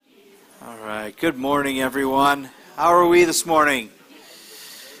All right. Good morning, everyone. How are we this morning?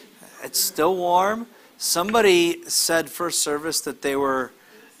 It's still warm. Somebody said first service that they were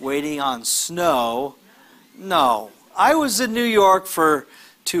waiting on snow. No. I was in New York for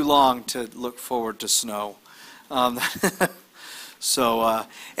too long to look forward to snow. Anyhow,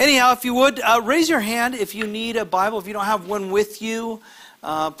 if you would, raise your hand if you need a Bible. If you don't have one with you,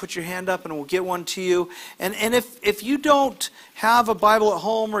 put your hand up and we'll get one to you. And if you don't have a Bible at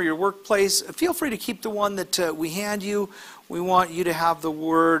home or your workplace, feel free to keep the one that we hand you. We want you to have the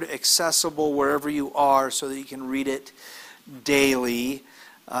Word accessible wherever you are so that you can read it daily.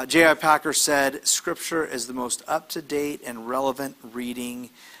 J.I. Packer said, Scripture is the most up-to-date and relevant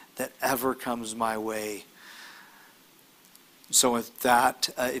reading that ever comes my way. So with that,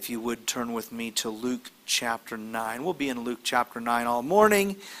 if you would turn with me to Luke chapter 9. We'll be in Luke chapter 9 all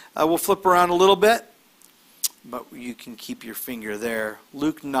morning. We'll flip around a little bit, but you can keep your finger there.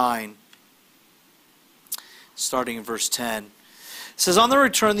 Luke 9, starting in verse 10. It says, On their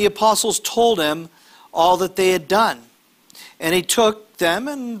return, the apostles told him all that they had done. And he took them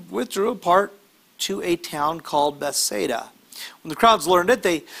and withdrew apart to a town called Bethsaida. When the crowds learned it,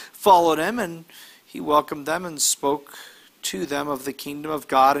 they followed him, and he welcomed them and spoke to them of the kingdom of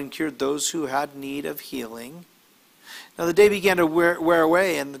God and cured those who had need of healing. Now the day began to wear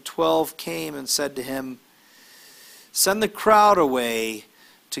away, and the 12 came and said to him, Send the crowd away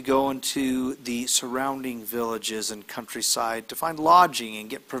to go into the surrounding villages and countryside to find lodging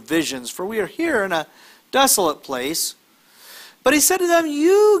and get provisions, for we are here in a desolate place. But he said to them,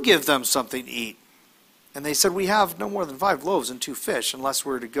 You give them something to eat. And they said, We have no more than 5 loaves and 2 fish, unless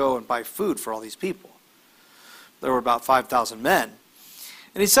we're to go and buy food for all these people. There were about 5,000 men.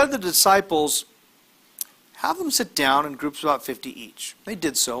 And he said to the disciples, Have them sit down in groups of about 50 each. They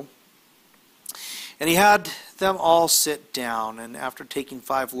did so. And he had them all sit down. And after taking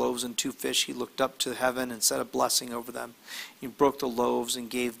 5 loaves and 2 fish, he looked up to heaven and said a blessing over them. He broke the loaves and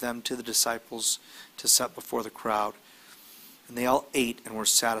gave them to the disciples to set before the crowd. And they all ate and were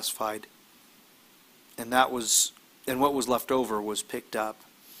satisfied. And what was left over was picked up.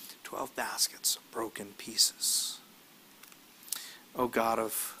 12 baskets of broken pieces. O God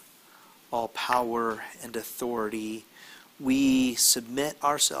of all power and authority, we submit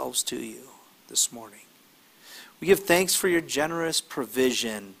ourselves to you this morning. We give thanks for your generous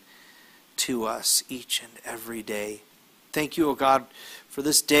provision to us each and every day. Thank you, O God, for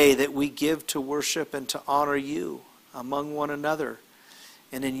this day that we give to worship and to honor you among one another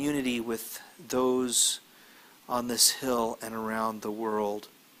and in unity with those on this hill and around the world.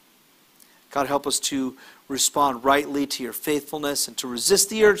 God, help us to respond rightly to your faithfulness and to resist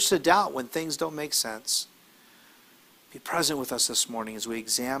the urge to doubt when things don't make sense. Be present with us this morning as we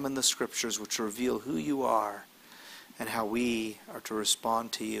examine the Scriptures which reveal who you are and how we are to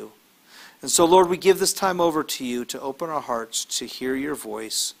respond to you. And so, Lord, we give this time over to you to open our hearts to hear your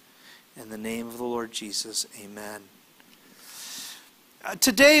voice. In the name of the Lord Jesus, amen.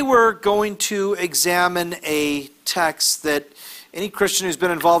 Today we're going to examine a text that any Christian who's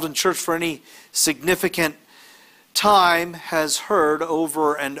been involved in church for any significant time has heard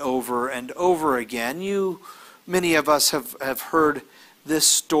over and over and over again. Many of us have heard this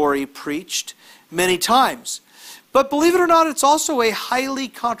story preached many times. But believe it or not, it's also a highly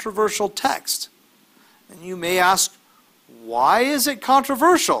controversial text. And you may ask, why is it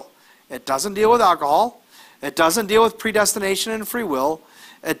controversial? It doesn't deal with alcohol. It doesn't deal with predestination and free will.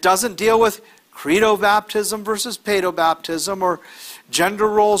 It doesn't deal with credo baptism versus pedo baptism or gender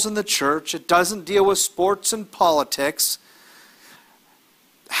roles in the church. It doesn't deal with sports and politics.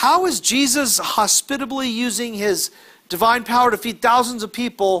 How is Jesus hospitably using his divine power to feed thousands of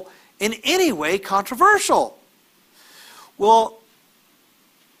people in any way controversial? Well,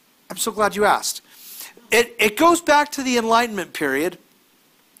 I'm so glad you asked. It goes back to the Enlightenment period.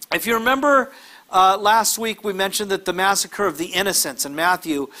 If you remember, last week we mentioned that the massacre of the innocents in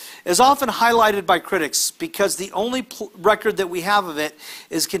Matthew is often highlighted by critics because the only record that we have of it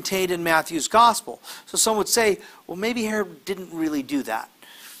is contained in Matthew's gospel. So some would say, well, maybe Herod didn't really do that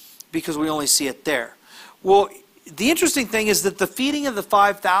because we only see it there. Well, the interesting thing is that the feeding of the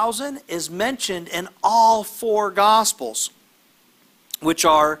 5,000 is mentioned in all 4 gospels, which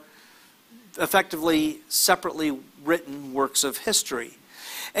are effectively separately written works of history.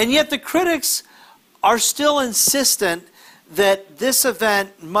 And yet the critics are still insistent that this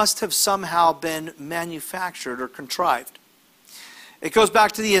event must have somehow been manufactured or contrived. It goes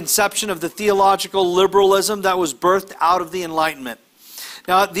back to the inception of the theological liberalism that was birthed out of the Enlightenment.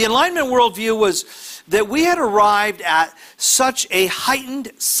 Now, the Enlightenment worldview was that we had arrived at such a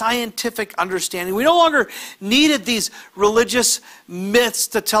heightened scientific understanding. We no longer needed these religious myths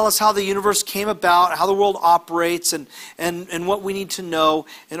to tell us how the universe came about, how the world operates, and what we need to know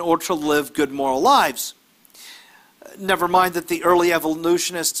in order to live good moral lives. Never mind that the early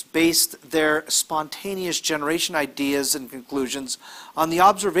evolutionists based their spontaneous generation ideas and conclusions on the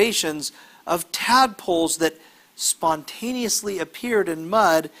observations of tadpoles that spontaneously appeared in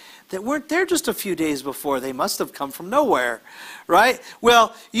mud that weren't there just a few days before. They must have come from nowhere, right?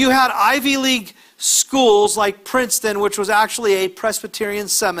 Well, you had Ivy League schools like Princeton, which was actually a Presbyterian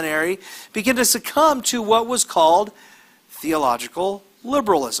seminary, begin to succumb to what was called theological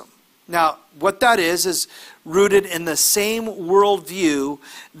liberalism. Now, what that is rooted in the same worldview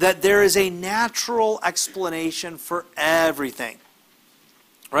that there is a natural explanation for everything.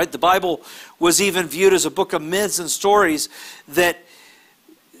 Right? The Bible was even viewed as a book of myths and stories that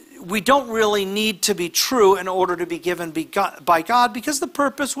we don't really need to be true in order to be given by God, because the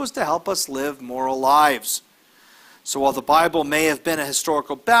purpose was to help us live moral lives. So while the Bible may have been a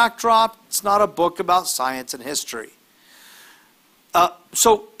historical backdrop, it's not a book about science and history.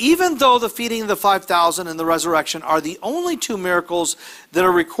 So even though the feeding of the 5,000 and the resurrection are the only two miracles that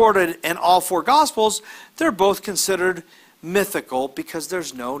are recorded in all four Gospels, they're both considered mythical because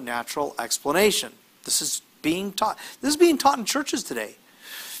there's no natural explanation. This is being taught. This is being taught in churches today.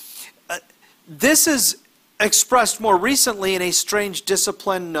 This is expressed more recently in a strange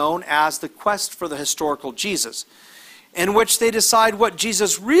discipline known as the quest for the historical Jesus, in which they decide what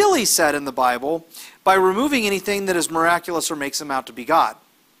Jesus really said in the Bible by removing anything that is miraculous or makes him out to be God.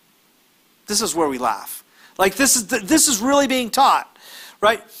 This is where we laugh. Like this is really being taught,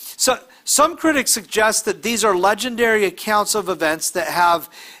 right? So some critics suggest that these are legendary accounts of events that have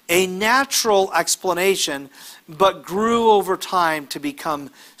a natural explanation but grew over time to become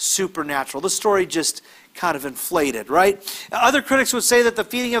supernatural. The story just kind of inflated, right? Other critics would say that the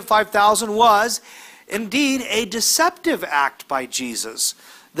feeding of 5,000 was indeed a deceptive act by Jesus,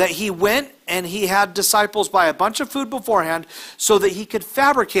 that he went and he had disciples buy a bunch of food beforehand so that he could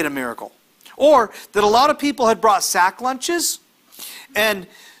fabricate a miracle. Or that a lot of people had brought sack lunches, and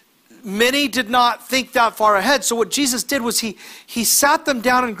many did not think that far ahead. So what Jesus did was he sat them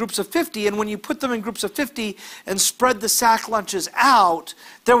down in groups of 50, and when you put them in groups of 50 and spread the sack lunches out,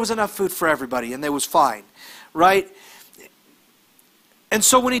 there was enough food for everybody, and they was fine, right? And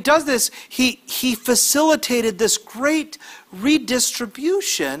so when he does this, he facilitated this great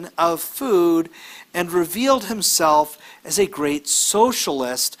redistribution of food and revealed himself as a great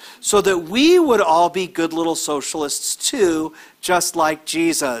socialist so that we would all be good little socialists too, just like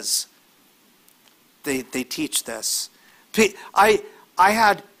Jesus. They teach this. I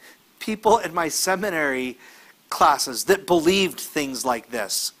had people in my seminary classes that believed things like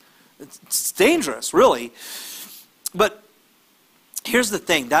this. It's dangerous, really. But here's the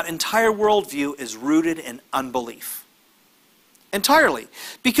thing. That entire worldview is rooted in unbelief. Entirely.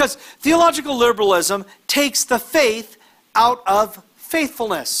 Because theological liberalism takes the faith out of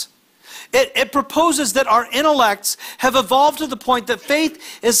faithfulness. It proposes that our intellects have evolved to the point that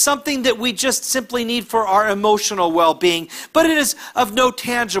faith is something that we just simply need for our emotional well-being, but it is of no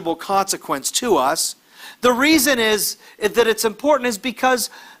tangible consequence to us. The reason is that it's important is because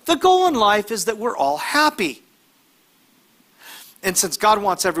the goal in life is that we're all happy. And since God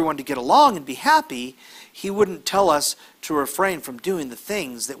wants everyone to get along and be happy, he wouldn't tell us to refrain from doing the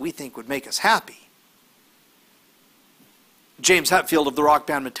things that we think would make us happy. James Hetfield of the rock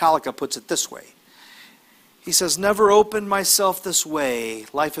band Metallica puts it this way. He says, "Never open myself this way.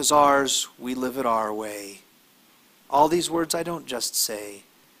 Life is ours. We live it our way. All these words I don't just say,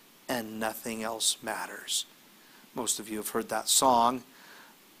 and nothing else matters." Most of you have heard that song.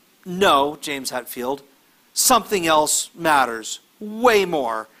 No, James Hetfield, something else matters way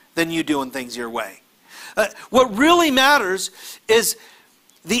more than you doing things your way. What really matters is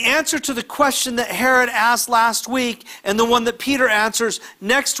the answer to the question that Herod asked last week and the one that Peter answers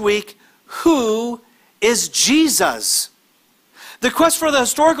next week: who is Jesus? The quest for the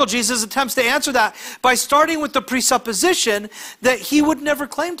historical Jesus attempts to answer that by starting with the presupposition that he would never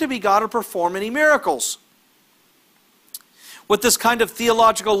claim to be God or perform any miracles. What this kind of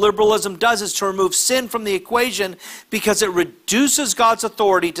theological liberalism does is to remove sin from the equation because it reduces God's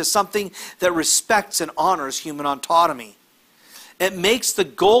authority to something that respects and honors human autonomy. It makes the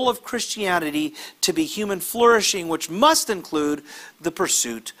goal of Christianity to be human flourishing, which must include the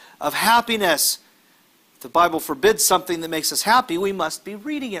pursuit of happiness. If the Bible forbids something that makes us happy, we must be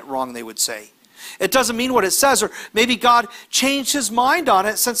reading it wrong, they would say. It doesn't mean what it says, or maybe God changed his mind on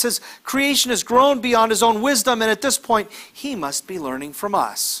it since his creation has grown beyond his own wisdom, and at this point, he must be learning from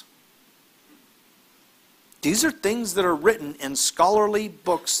us. These are things that are written in scholarly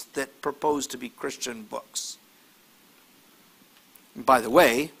books that purpose to be Christian books. And by the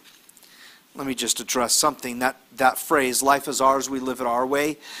way, let me just address something. That phrase, life is ours, we live it our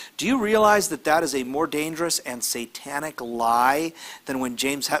way. Do you realize that that is a more dangerous and satanic lie than when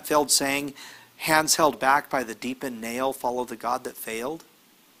James Hetfield sang, hands held back by the deepened nail, follow the God that failed?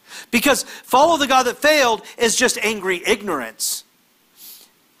 Because follow the God that failed is just angry ignorance.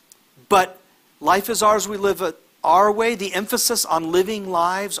 But life is ours, we live it our way. The emphasis on living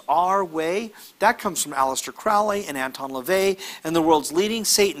lives our way, that comes from Aleister Crowley and Anton LaVey and the world's leading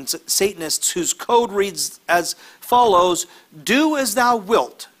Satanists whose code reads as follows, do as thou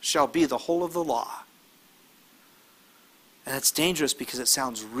wilt shall be the whole of the law. And it's dangerous because it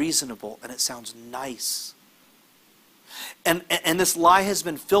sounds reasonable and it sounds nice. And this lie has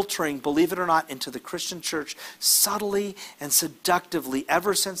been filtering, believe it or not, into the Christian church subtly and seductively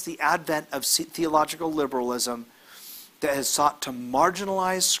ever since the advent of theological liberalism that has sought to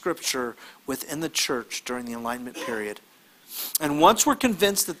marginalize Scripture within the church during the Enlightenment period. And once we're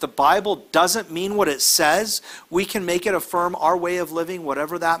convinced that the Bible doesn't mean what it says, we can make it affirm our way of living,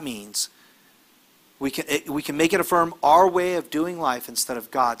 whatever that means. We can make it affirm our way of doing life instead of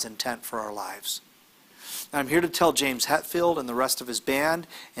God's intent for our lives. I'm here to tell James Hetfield and the rest of his band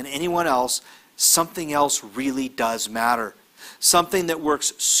and anyone else, something else really does matter. Something that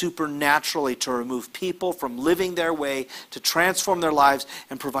works supernaturally to remove people from living their way, to transform their lives,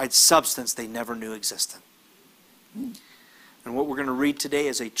 and provide substance they never knew existed. And what we're going to read today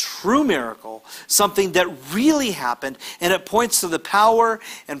is a true miracle, something that really happened, and it points to the power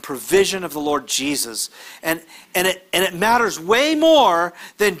and provision of the Lord Jesus. And it matters way more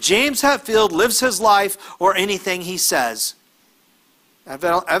than James Hetfield lives his life or anything he says.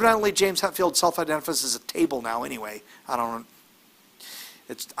 Evidently, James Hetfield self-identifies as a table now anyway.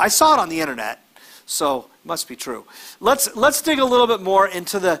 I saw it on the internet, so it must be true. Let's dig a little bit more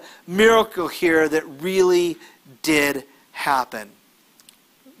into the miracle here that really did happen.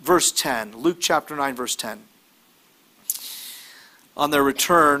 Verse 10, Luke chapter 9, verse 10. On their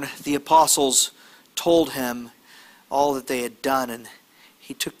return, the apostles told him all that they had done, and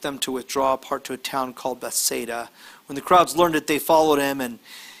he took them to withdraw apart to a town called Bethsaida. When the crowds learned it, they followed him, and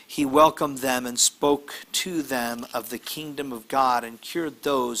he welcomed them and spoke to them of the kingdom of God and cured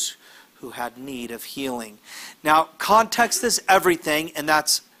those who had need of healing. Now, context is everything, and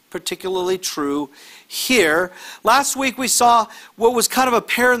that's particularly true here. Last week we saw what was kind of a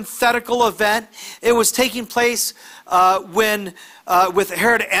parenthetical event. It was taking place with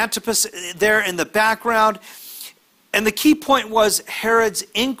Herod Antipas there in the background. And the key point was Herod's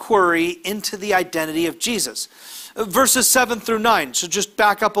inquiry into the identity of Jesus. Verses 7 through 9. So just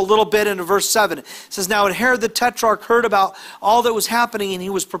back up a little bit into verse 7. It says, now when Herod the Tetrarch heard about all that was happening, and he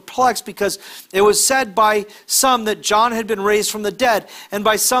was perplexed because it was said by some that John had been raised from the dead, and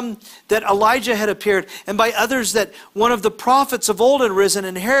by some that Elijah had appeared, and by others that one of the prophets of old had risen.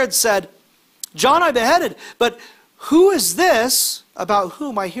 And Herod said, John I beheaded, but who is this about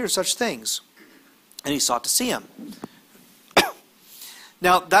whom I hear such things? And he sought to see him.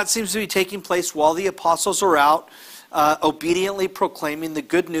 Now, that seems to be taking place while the apostles are out, obediently proclaiming the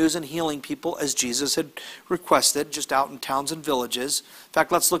good news and healing people as Jesus had requested, just out in towns and villages. In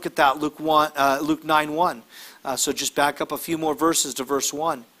fact, let's look at that, Luke 9:1. So just back up a few more verses to verse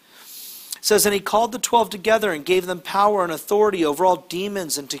 1. It says, and he called the 12 together and gave them power and authority over all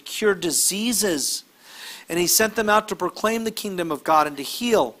demons and to cure diseases. And he sent them out to proclaim the kingdom of God and to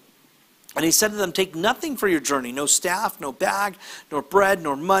heal. And he said to them, take nothing for your journey, no staff, no bag, nor bread,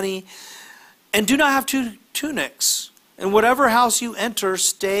 nor money, and do not have two tunics. And whatever house you enter,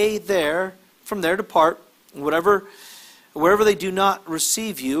 stay there, from there depart, and wherever they do not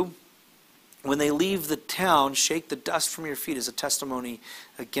receive you, when they leave the town, shake the dust from your feet as a testimony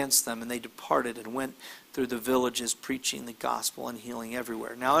against them. And they departed and went through the villages, preaching the gospel and healing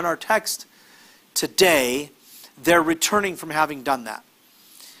everywhere. Now in our text today, they're returning from having done that.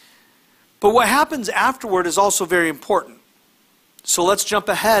 But what happens afterward is also very important. So let's jump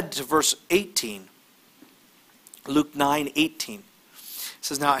ahead to verse 18. Luke 9:18. It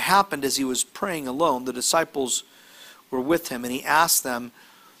says, now it happened as he was praying alone, the disciples were with him, and he asked them,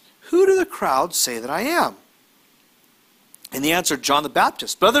 who do the crowds say that I am? And they answered, John the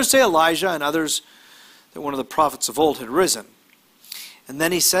Baptist. But others say Elijah, and others that one of the prophets of old had risen. And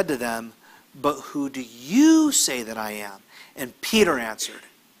then he said to them, but who do you say that I am? And Peter answered,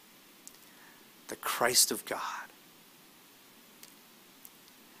 the Christ of God.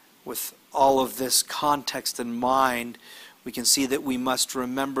 With all of this context in mind, we can see that we must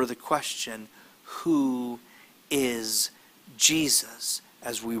remember the question, who is Jesus,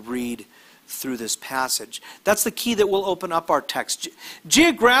 as we read through this passage. That's the key that will open up our text.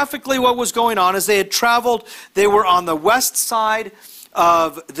 Geographically, what was going on is they had traveled, they were on the west side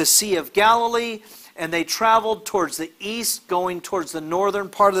of the Sea of Galilee, and they traveled towards the east, going towards the northern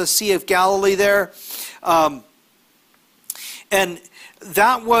part of the Sea of Galilee there. And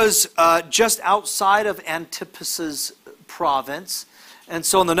that was just outside of Antipas's province. And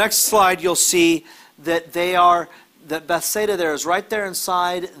so on the next slide, you'll see that that Bethsaida there is right there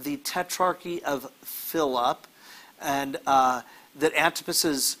inside the Tetrarchy of Philip, and that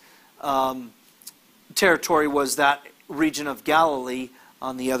Antipas's territory was that region of Galilee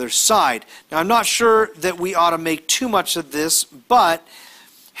on the other side. Now, I'm not sure that we ought to make too much of this, but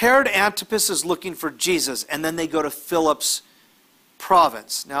Herod Antipas is looking for Jesus, and then they go to Philip's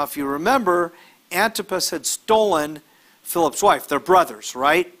province. Now, if you remember, Antipas had stolen Philip's wife. They're brothers,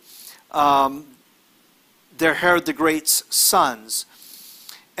 right? They're Herod the Great's sons.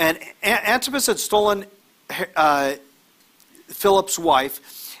 And Antipas had stolen Philip's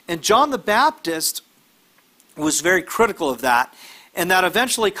wife, and John the Baptist was very critical of that, and that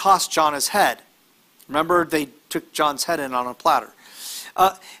eventually cost John his head. Remember, they took John's head in on a platter.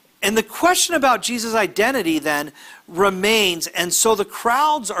 And the question about Jesus' identity then remains, and so the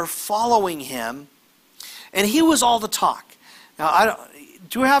crowds are following him, and he was all the talk. Now,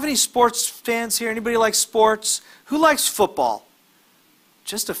 do we have any sports fans here? Anybody like sports? Who likes football?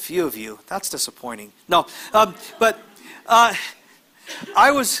 Just a few of you. That's disappointing. No,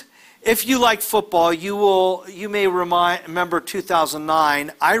 if you like football, you may remember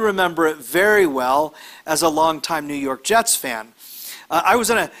 2009. I remember it very well as a longtime New York Jets fan. I was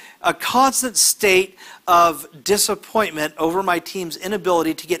in a constant state of disappointment over my team's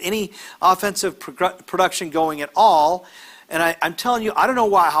inability to get any offensive production going at all. And I'm telling you, I don't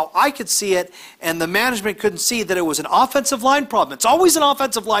know how I could see it, and the management couldn't see that it was an offensive line problem. It's always an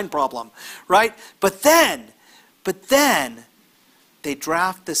offensive line problem, right? But then, they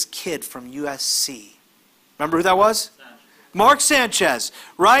draft this kid from USC. Remember who that was? Mark Sanchez,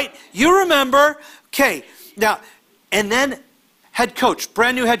 right? You remember. Okay, now, and then head coach,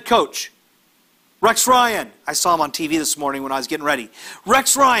 brand new head coach, Rex Ryan. I saw him on TV this morning when I was getting ready.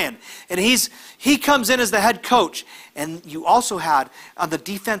 Rex Ryan, and he comes in as the head coach. And you also had, on the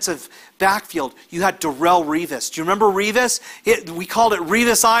defensive backfield, you had Darrelle Revis. Do you remember Revis? We called it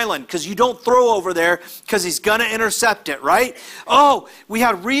Revis Island because you don't throw over there because he's going to intercept it, right? Oh, we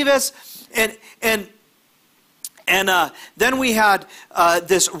had Revis, and then we had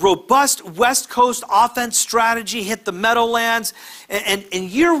this robust West Coast offense strategy hit the Meadowlands. And in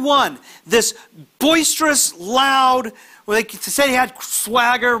year one, this boisterous, loud, they said he had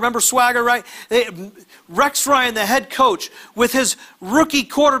swagger. Remember swagger, right? Rex Ryan, the head coach, with his rookie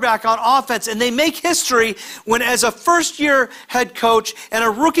quarterback on offense, and they make history when, as a first-year head coach and a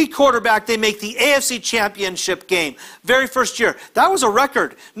rookie quarterback, they make the AFC Championship game. Very first year. That was a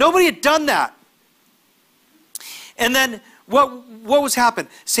record. Nobody had done that. And then what was happened?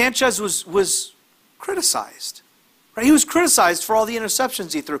 Sanchez was criticized. Right? He was criticized for all the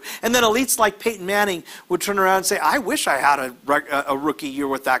interceptions he threw. And then elites like Peyton Manning would turn around and say, I wish I had a rookie year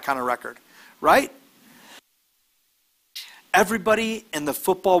with that kind of record. Right? Everybody in the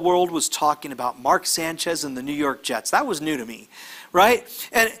football world was talking about Mark Sanchez and the New York Jets. That was new to me. Right?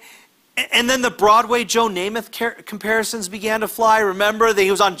 And then the Broadway Joe Namath comparisons began to fly. Remember that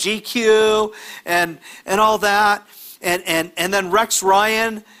he was on GQ and all that. And then Rex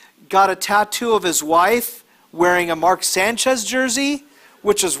Ryan got a tattoo of his wife wearing a Mark Sanchez jersey,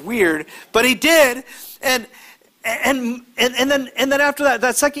 which is weird, but he did. And then after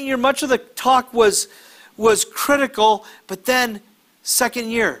that second year, much of the talk was critical, but then second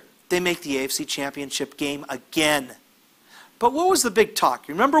year, they make the AFC Championship game again. But what was the big talk?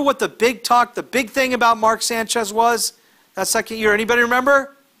 You remember what the big talk, the big thing about Mark Sanchez was that second year? Anybody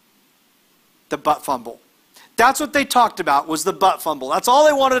remember? The butt fumble. That's what they talked about, was the butt fumble. That's all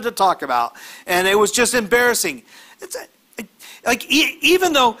they wanted to talk about. And it was just embarrassing.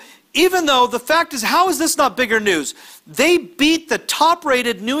 Even though the fact is, how is this not bigger news? They beat the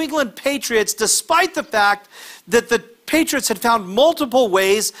top-rated New England Patriots despite the fact that the Patriots had found multiple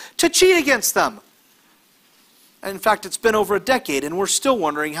ways to cheat against them. And in fact, it's been over a decade, and we're still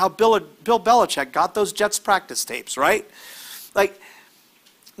wondering how Bill Belichick got those Jets practice tapes, right?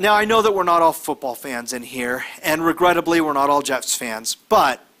 Now, I know that we're not all football fans in here, and regrettably, we're not all Jets fans.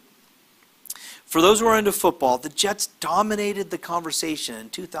 But for those who are into football, the Jets dominated the conversation in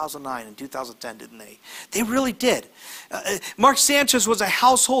 2009 and 2010, didn't they? They really did. Mark Sanchez was a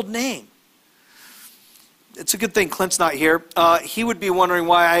household name. It's a good thing Clint's not here. He would be wondering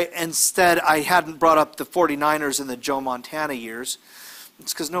why I hadn't brought up the 49ers in the Joe Montana years.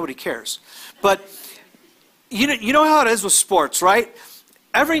 It's because nobody cares. But you know how it is with sports, right?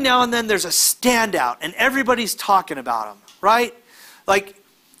 Every now and then there's a standout, and everybody's talking about him, right? Like,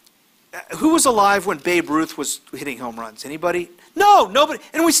 who was alive when Babe Ruth was hitting home runs? Anybody? No, nobody.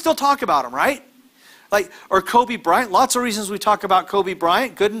 And we still talk about him, right? Like, or Kobe Bryant. Lots of reasons we talk about Kobe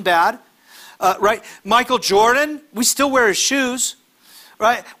Bryant, good and bad. Right? Michael Jordan, we still wear his shoes.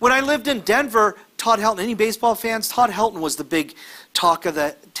 Right? When I lived in Denver, Todd Helton, any baseball fans? Todd Helton was the big talk of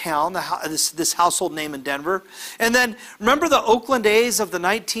the town, this household name in Denver. And then remember the Oakland A's of the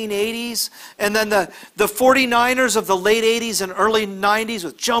 1980s? And then the 49ers of the late 80s and early 90s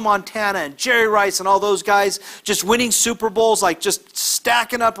with Joe Montana and Jerry Rice and all those guys just winning Super Bowls, like just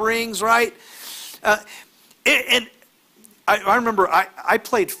stacking up rings, right? And I remember I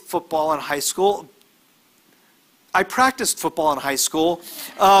played football in high school. I practiced football in high school.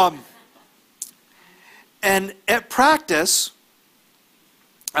 And at practice,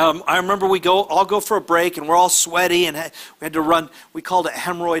 I remember we all go for a break, and we're all sweaty, and we had to run. We called it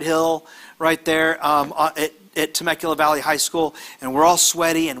Hemorrhoid Hill right there at Temecula Valley High School, and we're all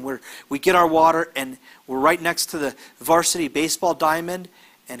sweaty, and we get our water, and we're right next to the varsity baseball diamond,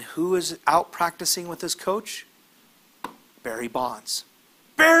 and who is out practicing with his coach? Barry Bonds.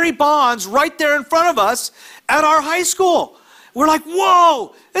 Barry Bonds right there in front of us at our high school. We're like,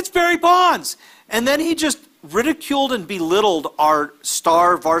 whoa, it's Barry Bonds. And then he just ridiculed and belittled our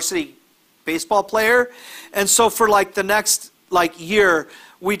star varsity baseball player. And so for like the next year,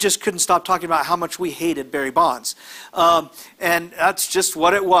 we just couldn't stop talking about how much we hated Barry Bonds. And that's just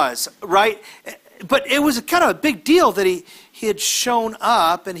what it was, right? But it was kind of a big deal that he had shown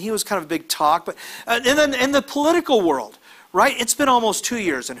up, and he was kind of a big talk. But and then in the political world, right? It's been almost 2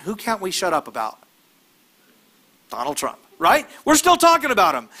 years, and who can't we shut up about? Donald Trump, right? We're still talking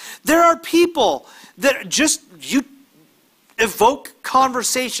about him. There are people that just, you evoke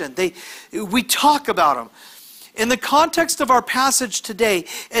conversation. We talk about them. In the context of our passage today,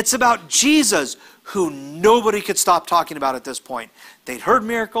 it's about Jesus, who nobody could stop talking about at this point. They'd heard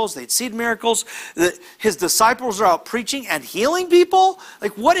miracles, they'd seen miracles. His disciples are out preaching and healing people.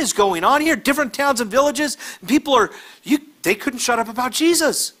 Like, what is going on here? Different towns and villages. People they couldn't shut up about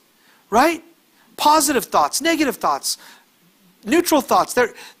Jesus, right? Positive thoughts, negative thoughts, neutral thoughts.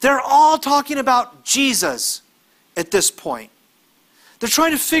 They're all talking about Jesus at this point. They're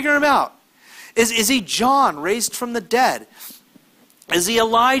trying to figure him out. Is he John, raised from the dead? Is he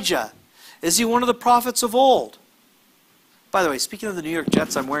Elijah? Is he one of the prophets of old? By the way, speaking of the New York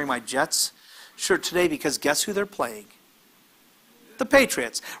Jets, I'm wearing my Jets shirt today because guess who they're playing? The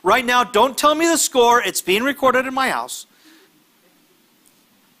Patriots. Right now, don't tell me the score. It's being recorded in my house.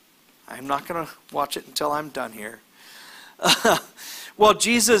 I'm not going to watch it until I'm done here. While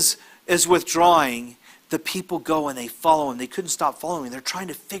Jesus is withdrawing, the people go and they follow him. They couldn't stop following him. They're trying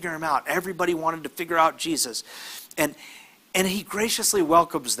to figure him out. Everybody wanted to figure out Jesus. And he graciously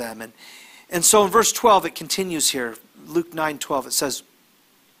welcomes them. And so in verse 12, it continues here. Luke 9:12, it says,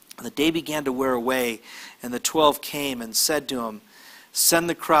 the day began to wear away, and the 12 came and said to him, send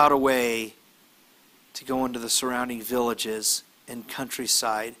the crowd away to go into the surrounding villages and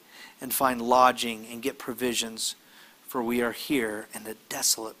countryside and find lodging and get provisions, for we are here in a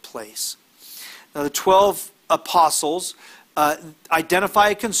desolate place. Now the 12 apostles identify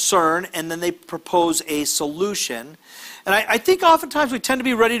a concern, and then they propose a solution. And I think oftentimes we tend to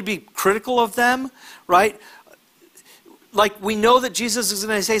be ready to be critical of them, right? Like, we know that Jesus is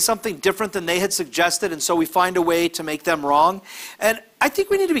going to say something different than they had suggested, and so we find a way to make them wrong. And I think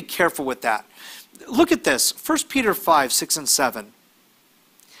we need to be careful with that. Look at this, 1 Peter 5, 6 and 7.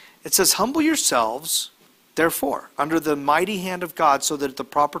 It says, humble yourselves, therefore, under the mighty hand of God, so that at the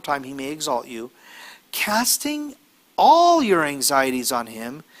proper time he may exalt you, casting all your anxieties on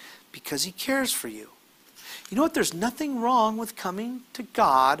him, because he cares for you. You know what? There's nothing wrong with coming to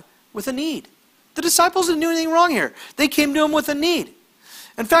God with a need. The disciples didn't do anything wrong here. They came to him with a need.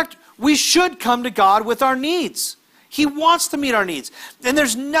 In fact, we should come to God with our needs. He wants to meet our needs. And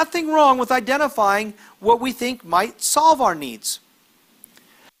there's nothing wrong with identifying what we think might solve our needs.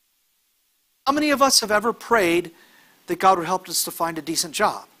 How many of us have ever prayed that God would help us to find a decent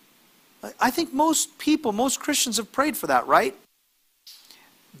job? I think most people, most Christians have prayed for that, right?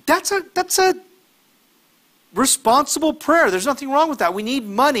 That's a responsible prayer. There's nothing wrong with that. We need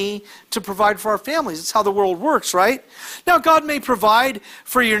money to provide for our families. It's how the world works, right? Now, God may provide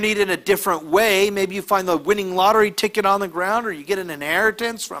for your need in a different way. Maybe you find the winning lottery ticket on the ground, or you get an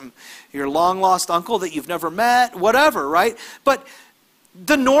inheritance from your long-lost uncle that you've never met, whatever, right? But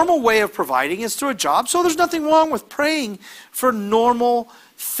the normal way of providing is through a job, so there's nothing wrong with praying for normal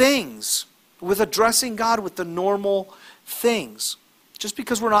things, with addressing God with the normal things. Just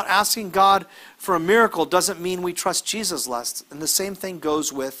because we're not asking God for a miracle doesn't mean we trust Jesus less. And the same thing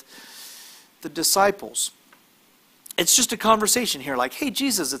goes with the disciples. It's just a conversation here like, hey,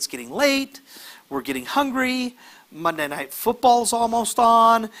 Jesus, it's getting late. We're getting hungry. Monday Night Football's almost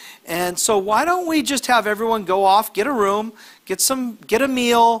on. And so why don't we just have everyone go off, get a room, get a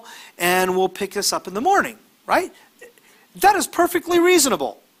meal, and we'll pick this up in the morning, right? That is perfectly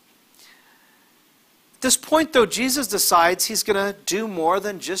reasonable. At this point, though, Jesus decides he's going to do more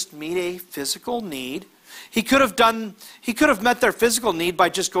than just meet a physical need. He could have met their physical need by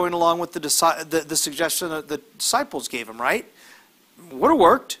just going along with the suggestion that the disciples gave him, right? Would have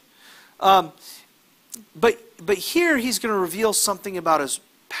worked. But here he's going to reveal something about his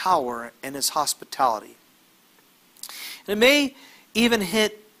power and his hospitality. And it may even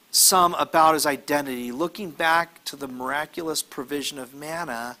hit some about his identity, looking back to the miraculous provision of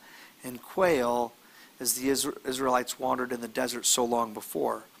manna and quail as the Israelites wandered in the desert so long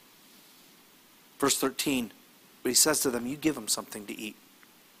before. Verse 13, but he says to them, you give them something to eat.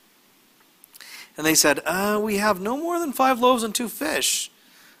 And they said, we have no more than 5 loaves and 2 fish,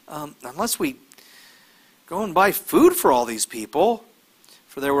 unless we go and buy food for all these people.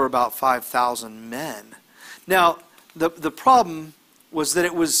 For there were about 5,000 men. Now, the problem was that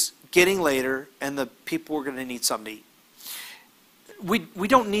it was getting later and the people were going to need something to eat. We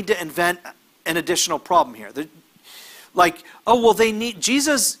don't need to invent an additional problem here. Like, oh, well,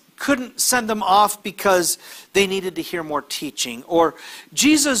 Jesus couldn't send them off because they needed to hear more teaching. Or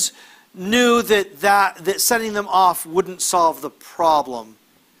Jesus knew that sending them off wouldn't solve the problem.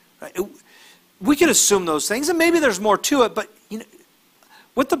 Right? We could assume those things, and maybe there's more to it, but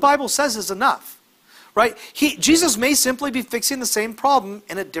what the Bible says is enough. Right? Jesus may simply be fixing the same problem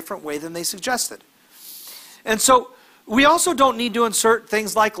in a different way than they suggested. And so we also don't need to insert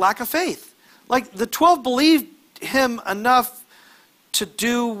things like lack of faith. Like the 12 believed him enough to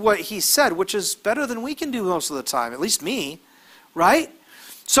do what he said, which is better than we can do most of the time, at least me, right?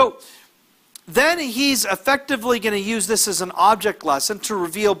 So then he's effectively going to use this as an object lesson to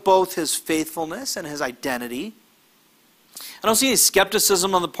reveal both his faithfulness and his identity. I don't see any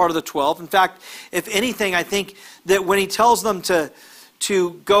skepticism on the part of the 12. In fact, if anything, I think that when he tells them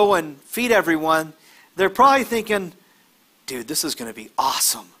to go and feed everyone, they're probably thinking, dude, this is going to be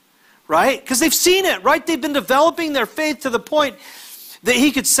awesome, right? Because they've seen it, right? They've been developing their faith to the point that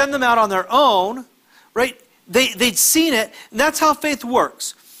he could send them out on their own, right? They'd seen it, and that's how faith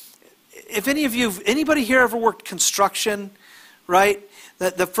works. If anybody here ever worked construction, right?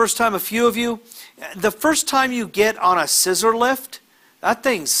 The first time, a few of you, the first time you get on a scissor lift, that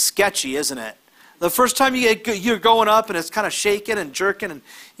thing's sketchy, isn't it? The first time you're going up and it's kind of shaking and jerking, and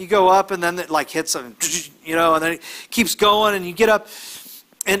you go up and then it like hits and and then it keeps going and you get up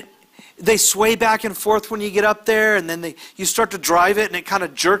and they sway back and forth when you get up there, and then you start to drive it and it kind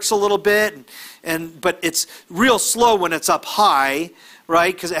of jerks a little bit, but it's real slow when it's up high,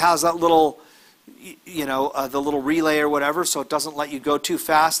 right? Because it has that little the little relay or whatever, so it doesn't let you go too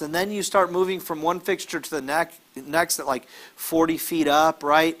fast. And then you start moving from one fixture to the next at like 40 feet up,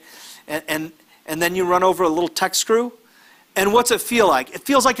 right? And then you run over a little tech screw. And what's it feel like? It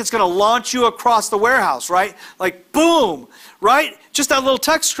feels like it's going to launch you across the warehouse, right? Like boom, right? Just that little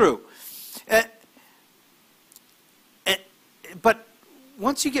tech screw. But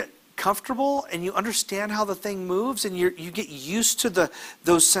once you get comfortable and you understand how the thing moves and you get used to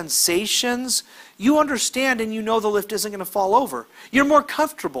those sensations, you understand and you know the lift isn't going to fall over. You're more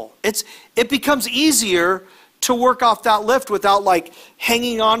comfortable. It becomes easier to work off that lift without like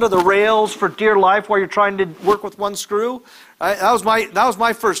hanging onto the rails for dear life while you're trying to work with one screw. That was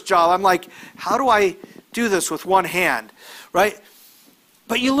my first job. I'm like, how do I do this with one hand, right?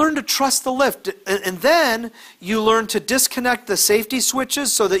 But you learn to trust the lift, and then you learn to disconnect the safety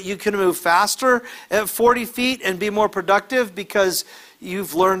switches so that you can move faster at 40 feet and be more productive because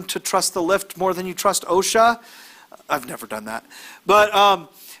you've learned to trust the lift more than you trust OSHA. I've never done that. But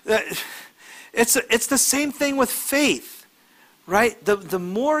it's the same thing with faith, right? The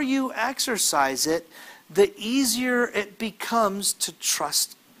more you exercise it, the easier it becomes to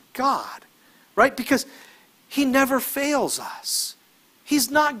trust God, right? Because He never fails us. He's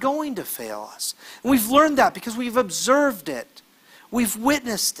not going to fail us. And we've learned that because we've observed it. We've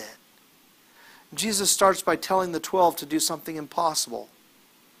witnessed it. Jesus starts by telling the 12 to do something impossible.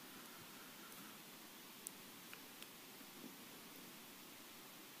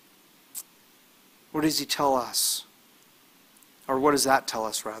 What does he tell us? Or what does that tell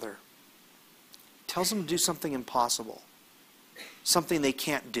us, rather? He tells them to do something impossible. Something they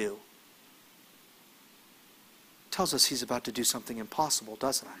can't do. Tells us he's about to do something impossible,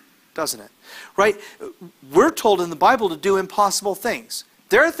 doesn't it? doesn't it? Right? We're told in the Bible to do impossible things.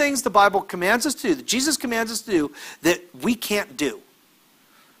 There are things the Bible commands us to do, that Jesus commands us to do, that we can't do.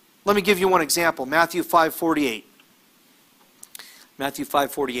 Let me give you one example. Matthew 5:48. Matthew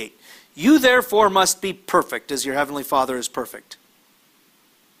 5:48. You therefore must be perfect as your heavenly Father is perfect.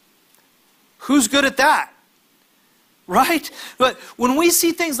 Who's good at that? Right? But when we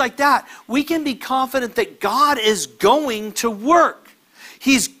see things like that, we can be confident that God is going to work.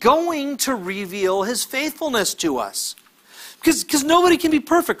 He's going to reveal his faithfulness to us. Because nobody can be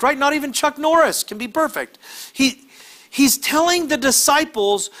perfect, right? Not even Chuck Norris can be perfect. He's telling the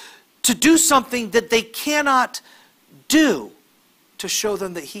disciples to do something that they cannot do, to show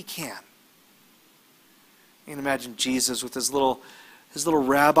them that he can. You can imagine Jesus with his little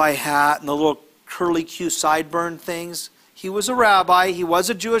rabbi hat and the little curly Q sideburn things. He was a rabbi. He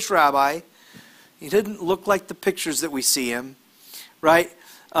was a Jewish rabbi. He didn't look like the pictures that we see him, right?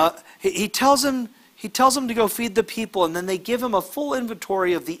 He tells them to go feed the people, and then they give him a full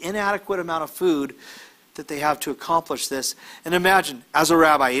inventory of the inadequate amount of food that they have to accomplish this. And imagine, as a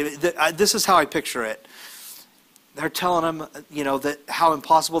rabbi, this is how I picture it. They're telling him, that how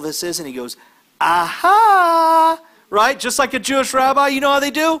impossible this is, and he goes, aha, right? Just like a Jewish rabbi, you know how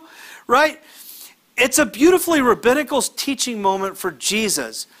they do, right? It's a beautifully rabbinical teaching moment for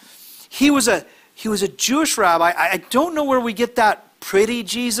Jesus. He was a Jewish rabbi. I don't know where we get that pretty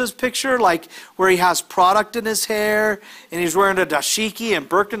Jesus picture, like where he has product in his hair and he's wearing a dashiki and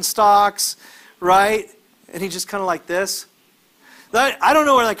Birkenstocks, right? And he's just kind of like this. I don't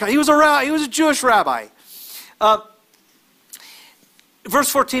know where that comes. He was a Jewish rabbi. Verse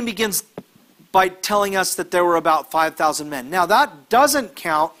 14 begins by telling us that there were about 5,000 men. Now that doesn't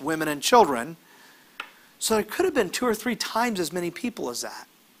count women and children, so there could have been 2 or 3 times as many people as that,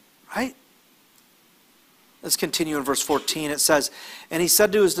 right? Let's continue in verse 14. It says, and he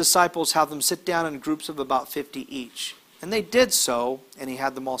said to his disciples, have them sit down in groups of about 50 each. And they did so, and he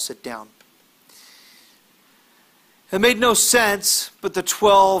had them all sit down. It made no sense, but the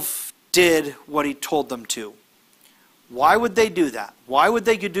 12 did what he told them to. Why would they do that? Why would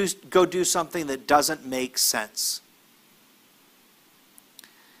they go do something that doesn't make sense?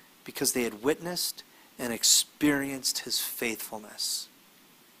 Because they had witnessed and experienced his faithfulness.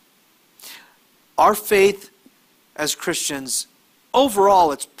 Our faith as Christians,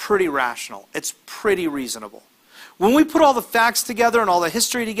 overall, it's pretty rational. It's pretty reasonable. When we put all the facts together and all the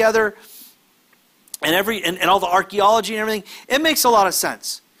history together and all the archaeology and everything, it makes a lot of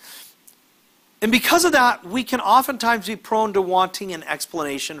sense. And because of that, we can oftentimes be prone to wanting an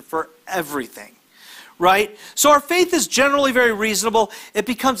explanation for everything, right? So our faith is generally very reasonable. It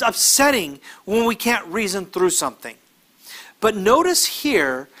becomes upsetting when we can't reason through something. But notice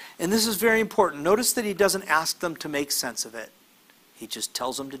here, and this is very important, notice that he doesn't ask them to make sense of it. He just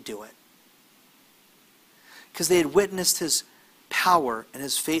tells them to do it. Because they had witnessed his power and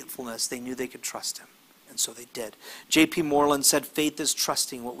his faithfulness, they knew they could trust him. And so they did. J.P. Moreland said, faith is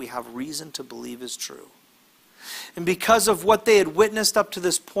trusting what we have reason to believe is true. And because of what they had witnessed up to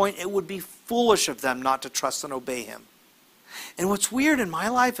this point, it would be foolish of them not to trust and obey him. And what's weird in my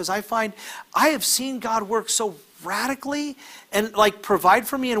life is I find I have seen God work so radically and provide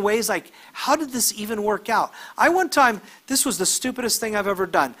for me in ways like, how did this even work out? One time, this was the stupidest thing I've ever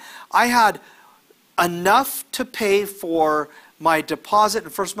done. I had enough to pay for my deposit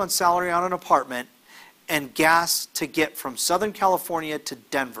and first month's salary on an apartment and gas to get from Southern California to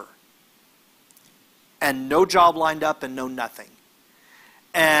Denver. And no job lined up and no nothing.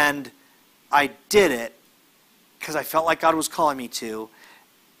 And I did it because I felt like God was calling me to,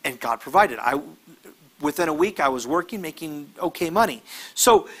 and God provided. Within a week, I was working, making okay money.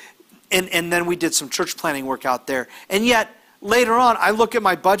 So, and then we did some church planning work out there. And yet, later on, I look at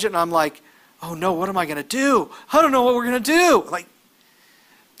my budget and I'm like, oh no, what am I going to do? I don't know what we're going to do.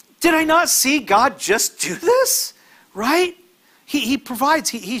 Did I not see God just do this? Right? He provides.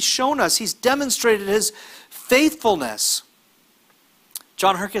 He's shown us. He's demonstrated his faithfulness.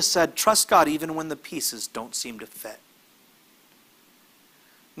 John Herkus said, trust God even when the pieces don't seem to fit.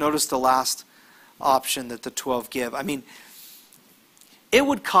 Notice the last option that the 12 give. I mean, it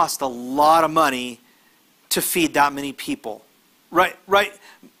would cost a lot of money to feed that many people. Right?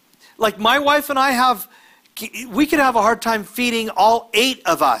 Like my wife and I we could have a hard time feeding all 8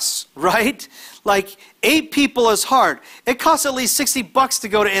 of us, right? 8 people is hard. It costs at least $60 to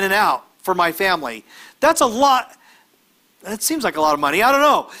go to In-N-Out for my family. That's a lot. That seems like a lot of money. I don't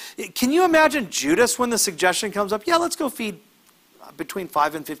know. Can you imagine Judas when the suggestion comes up? Yeah, let's go feed between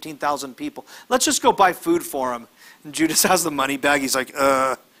 5,000 and 15,000 people. Let's just go buy food for them. And Judas has the money bag. He's like,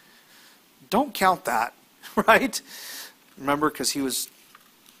 don't count that, right? Remember, because he was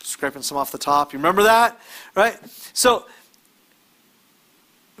scraping some off the top. You remember that? Right? So,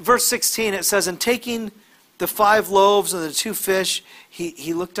 verse 16, it says, and taking the 5 loaves and the 2 fish,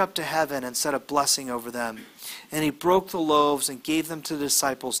 he looked up to heaven and said a blessing over them. And he broke the loaves and gave them to the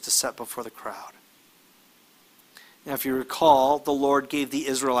disciples to set before the crowd. Now, if you recall, the Lord gave the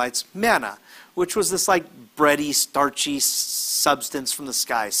Israelites manna, which was this like bready, starchy substance from the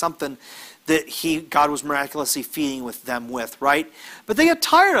sky, something that God was miraculously feeding them with, right? But they got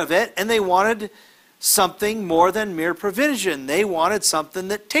tired of it, and they wanted something more than mere provision. They wanted something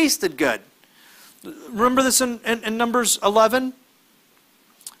that tasted good. Remember this in Numbers 11?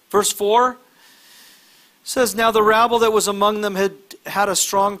 Verse 4 says, now the rabble that was among them had a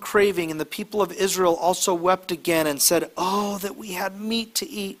strong craving, and the people of Israel also wept again and said, oh, that we had meat to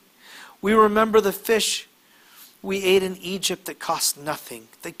eat. We remember the fish we ate in Egypt that cost nothing.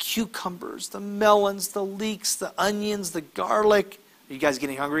 The cucumbers, the melons, the leeks, the onions, the garlic. Are you guys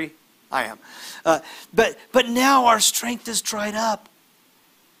getting hungry? I am. But now our strength is dried up.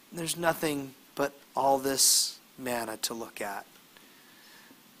 There's nothing but all this manna to look at.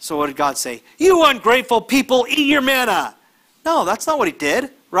 So what did God say? You ungrateful people, eat your manna. No, that's not what he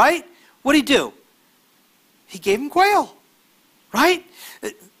did, right? What did he do? He gave him quail, right?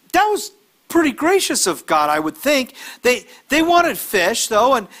 That was pretty gracious of God, I would think. They wanted fish,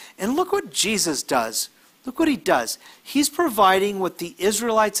 though, and look what Jesus does. Look what he does. He's providing what the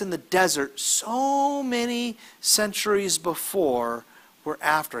Israelites in the desert so many centuries before were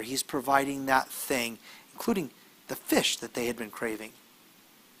after. He's providing that thing, including the fish that they had been craving.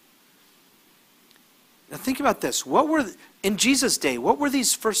 Now think about this. In Jesus' day, what were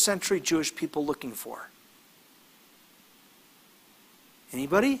these first century Jewish people looking for?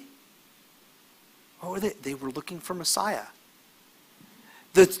 Anybody? What were they? They were looking for Messiah.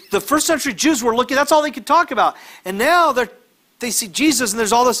 The first century Jews were looking, that's all they could talk about. And now they see Jesus and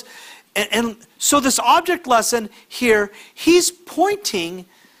there's all this. And so this object lesson here, he's pointing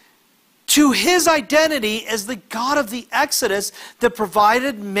to his identity as the God of the Exodus that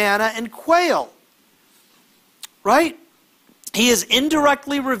provided manna and quail. Right? He is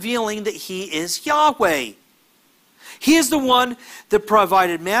indirectly revealing that he is Yahweh. He is the one that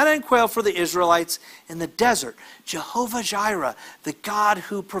provided manna and quail for the Israelites in the desert. Jehovah Jireh, the God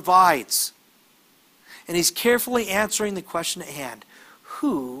who provides. And he's carefully answering the question at hand.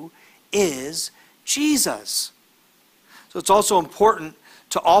 Who is Jesus? So it's also important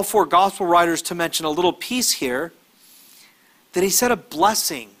to all 4 gospel writers to mention a little piece here that he said a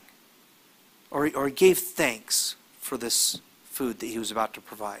blessing or he gave thanks for this food that he was about to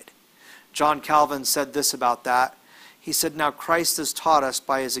provide. John Calvin said this about that. He said, now Christ has taught us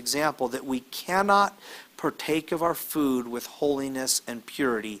by his example that we cannot partake of our food with holiness and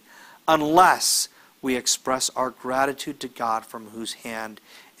purity unless we express our gratitude to God from whose hand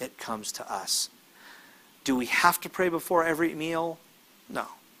it comes to us. Do we have to pray before every meal? No.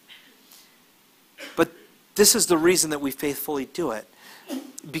 But this is the reason that we faithfully do it.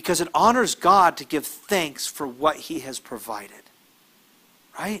 Because it honors God to give thanks for what he has provided.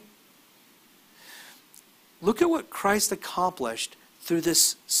 Right? Look at what Christ accomplished through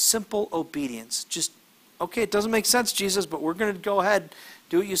this simple obedience. Just, okay, it doesn't make sense, Jesus, but we're going to go ahead,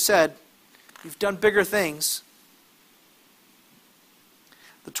 do what you said. You've done bigger things.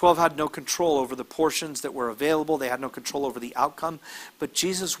 The 12 had no control over the portions that were available. They had no control over the outcome. But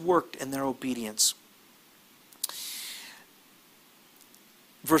Jesus worked in their obedience.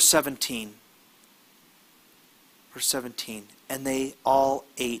 Verse 17. Verse 17. And they all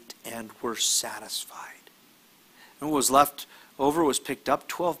ate and were satisfied. And what was left over was picked up,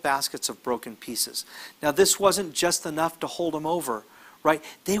 12 baskets of broken pieces. Now this wasn't just enough to hold them over, right?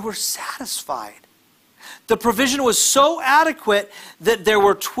 They were satisfied. The provision was so adequate that there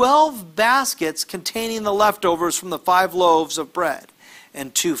were 12 baskets containing the leftovers from the 5 loaves of bread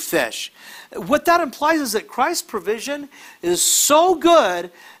and 2 fish. What that implies is that Christ's provision is so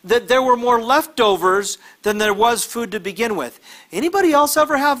good that there were more leftovers than there was food to begin with. Anybody else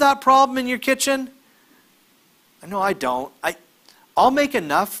ever have that problem in your kitchen? I know I don't. I'll make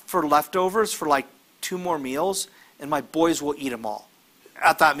enough for leftovers for like 2 more meals, and my boys will eat them all.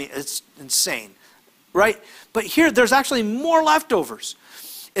 At that meal, it's insane. Right? But here, there's actually more leftovers.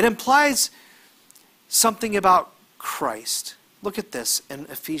 It implies something about Christ. Look at this in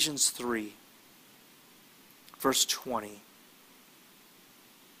Ephesians 3, verse 20.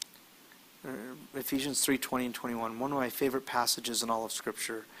 Ephesians 3, 20 and 21. One of my favorite passages in all of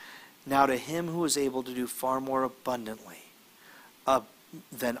Scripture. Now to him who is able to do far more abundantly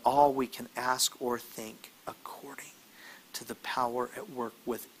than all we can ask or think, according to the power at work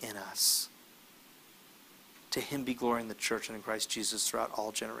within us. To him be glory in the church and in Christ Jesus throughout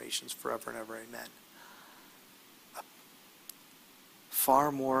all generations, forever and ever. Amen.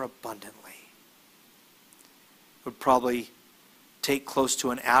 Far more abundantly. It would probably take close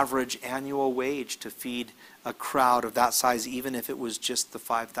to an average annual wage to feed a crowd of that size, even if it was just the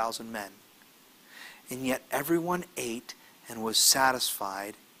 5,000 men. And yet everyone ate and was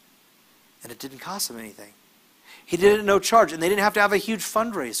satisfied, and it didn't cost them anything. He did it at no charge, and they didn't have to have a huge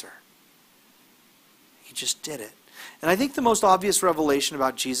fundraiser. He just did it. And I think the most obvious revelation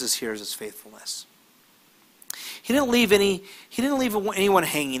about Jesus here is his faithfulness. He didn't leave anyone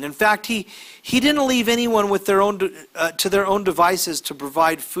hanging. In fact, he didn't leave anyone with their own to their own devices to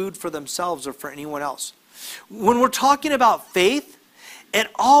provide food for themselves or for anyone else. When we're talking about faith, it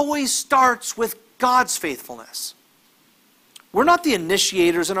always starts with God's faithfulness. We're not the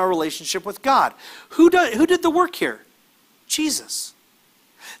initiators in our relationship with God. Who did the work here? Jesus.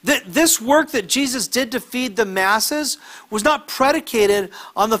 This work that Jesus did to feed the masses was not predicated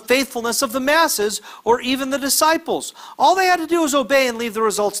on the faithfulness of the masses or even the disciples. All they had to do was obey and leave the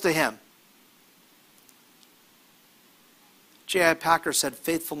results to him. J.I. Packer said,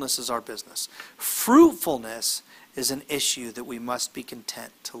 faithfulness is our business. Fruitfulness is an issue that we must be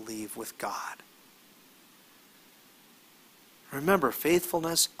content to leave with God. Remember,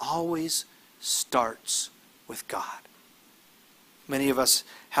 faithfulness always starts with God. Many of us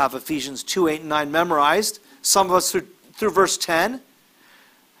have Ephesians 2, 8, and 9 memorized. Some of us through verse 10.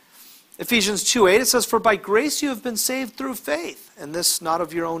 Ephesians 2, 8, it says, "For by grace you have been saved through faith, and this not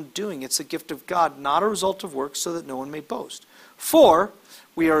of your own doing. It's a gift of God, not a result of works, so that no one may boast. For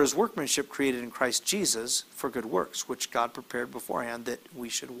we are his workmanship, created in Christ Jesus for good works, which God prepared beforehand that we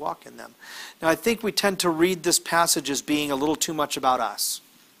should walk in them." Now, I think we tend to read this passage as being a little too much about us.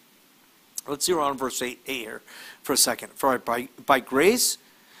 Let's zero on verse 8 here for a second. "For by grace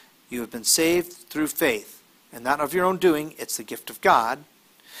you have been saved through faith, and not of your own doing. It's the gift of God."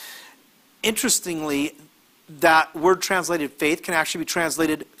 Interestingly, that word translated faith can actually be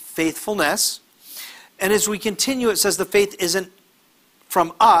translated faithfulness. And as we continue, it says the faith isn't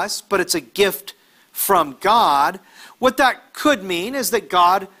from us, but it's a gift from God. What that could mean is that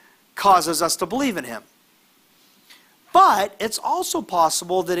God causes us to believe in him. But it's also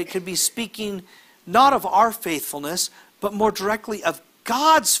possible that it could be speaking not of our faithfulness, but more directly of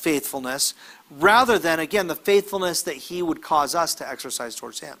God's faithfulness, rather than, again, the faithfulness that he would cause us to exercise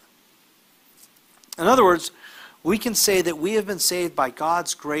towards him. In other words, we can say that we have been saved by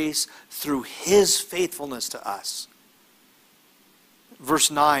God's grace through his faithfulness to us.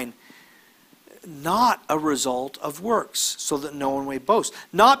 Verse 9, not a result of works, so that no one may boast.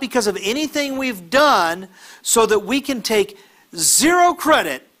 Not because of anything we've done, so that we can take zero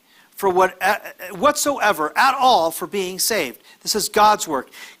credit for whatsoever at all for being saved. This is God's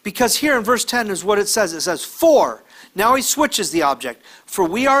work. Because here in verse 10 is what it says. It says, "For," now he switches the object, "for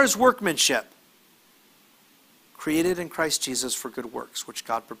we are his workmanship, created in Christ Jesus for good works, which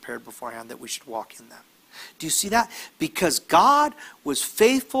God prepared beforehand that we should walk in them." Do you see that? Because God was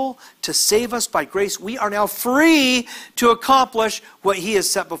faithful to save us by grace, we are now free to accomplish what he has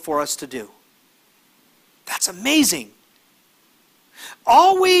set before us to do. That's amazing.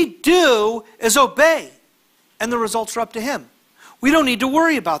 All we do is obey, and the results are up to him. We don't need to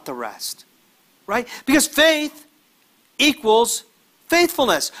worry about the rest, right? Because faith equals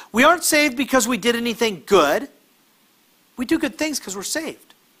faithfulness. We aren't saved because we did anything good. We do good things because we're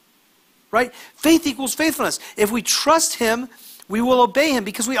saved, right? Faith equals faithfulness. If we trust him, we will obey him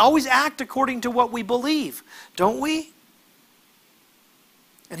because we always act according to what we believe, don't we?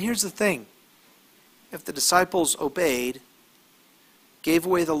 And here's the thing. If the disciples obeyed, gave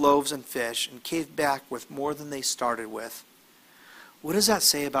away the loaves and fish, and came back with more than they started with, what does that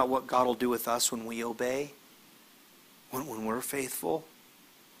say about what God will do with us when we obey? When we're faithful?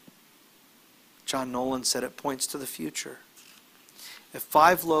 John Nolan said it points to the future. If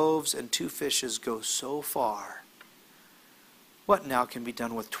 5 loaves and 2 fishes go so far, what now can be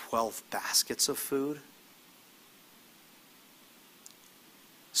done with 12 baskets of food?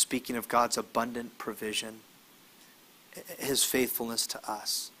 Speaking of God's abundant provision, his faithfulness to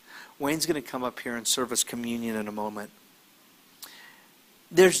us. Wayne's going to come up here and serve us communion in a moment.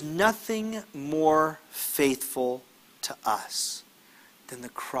 There's nothing more faithful to us than the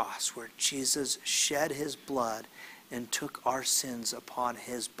cross, where Jesus shed his blood and took our sins upon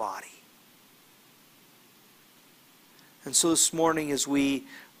his body. And so this morning, as we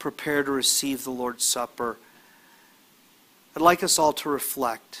prepare to receive the Lord's Supper, I'd like us all to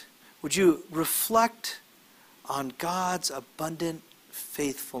reflect. Would you reflect on God's abundant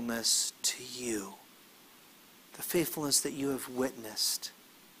faithfulness to you? The faithfulness that you have witnessed.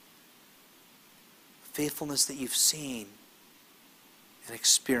 faithfulness that you've seen and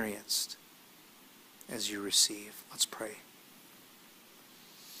experienced as you receive. Let's pray.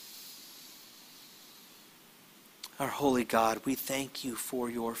 Our holy God, we thank you for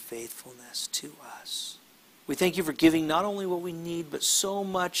your faithfulness to us. We thank you for giving not only what we need, but so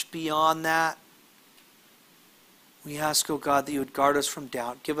much beyond that. We ask, O God, that you would guard us from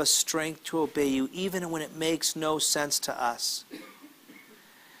doubt. Give us strength to obey you, even when it makes no sense to us.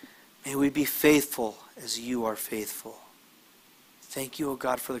 May we be faithful as you are faithful. Thank you, O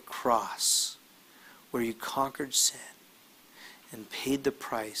God, for the cross, where you conquered sin and paid the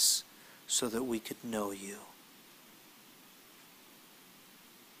price so that we could know you.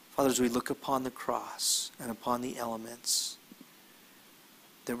 Father, as we look upon the cross and upon the elements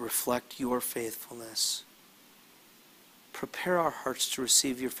that reflect your faithfulness, prepare our hearts to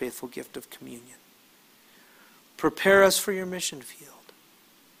receive your faithful gift of communion. Prepare us for your mission field.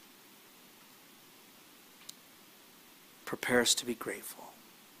 Prepare us to be grateful.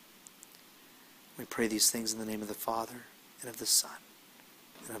 We pray these things in the name of the Father, and of the Son,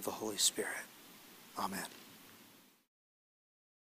 and of the Holy Spirit. Amen.